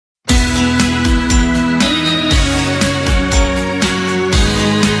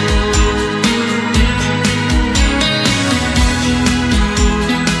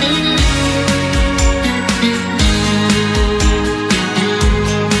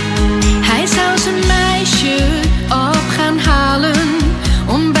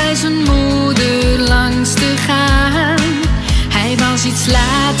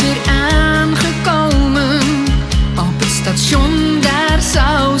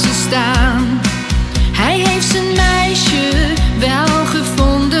bestaan. Hij heeft zijn meisje wel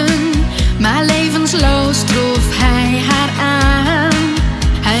gevonden, maar levensloos trof hij haar aan.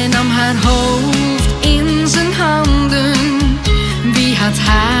 Hij nam haar hoofd in zijn handen. Wie had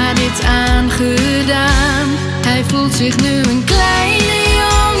haar dit aangedaan? Hij voelt zich nu een kleine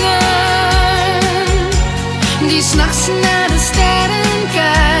jongen die 's nachts naar de sterren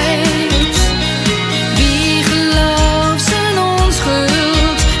kijkt. Wie gelooft zijn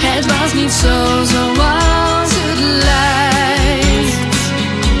onschuld? Het was niet zo zoals het lijkt.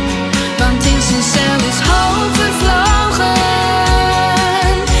 Want in zijn cel is hoop vervlogen.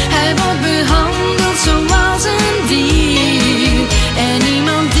 Hij wordt behandeld zoals een dier. En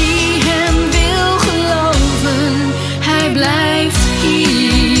niemand die hem wil geloven, hij blijft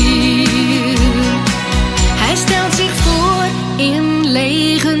hier. Hij stelt zich voor in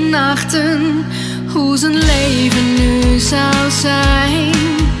lege nachten hoe zijn leven nu zou zijn.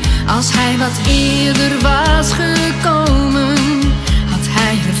 Als hij wat eerder was gekomen, had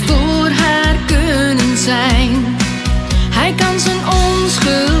hij er voor haar kunnen zijn. Hij kan zijn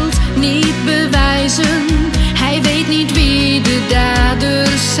onschuld niet bewijzen. Hij weet niet wie de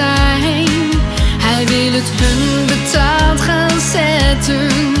daders zijn. Hij wil het hun betaald gaan zetten,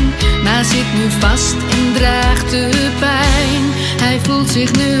 maar zit nu vast en draagt de pijn. Hij voelt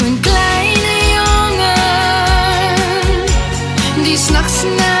zich nu een kleine jongen die 's nachts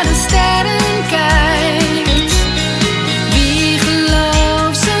naar de sterren kijkt. Wie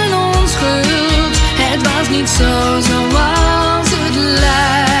gelooft zijn onschuld? Het was niet zo zoals het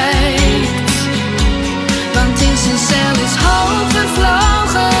lijkt. Want in zijn cel is hoop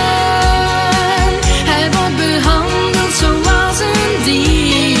vervlogen. Hij wordt behandeld zoals een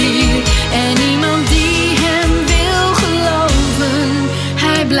dier. En niemand die hem wil geloven,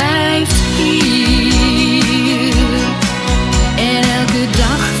 hij blijft hier. En elke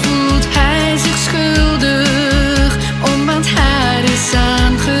dag voelt hij zich schuldig om wat haar is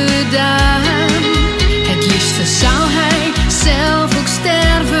aangedaan. Het liefste zou hij zelf ook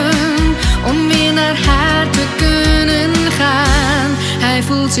sterven om weer naar haar te kunnen gaan. Hij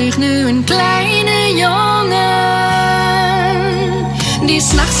voelt zich nu een kleine jongen die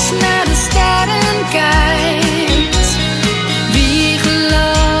 's nachts naar de sterren kijkt. Wie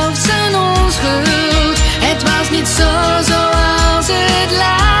gelooft zijn onschuld? Het was niet zo zoals het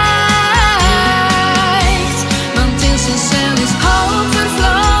lijkt.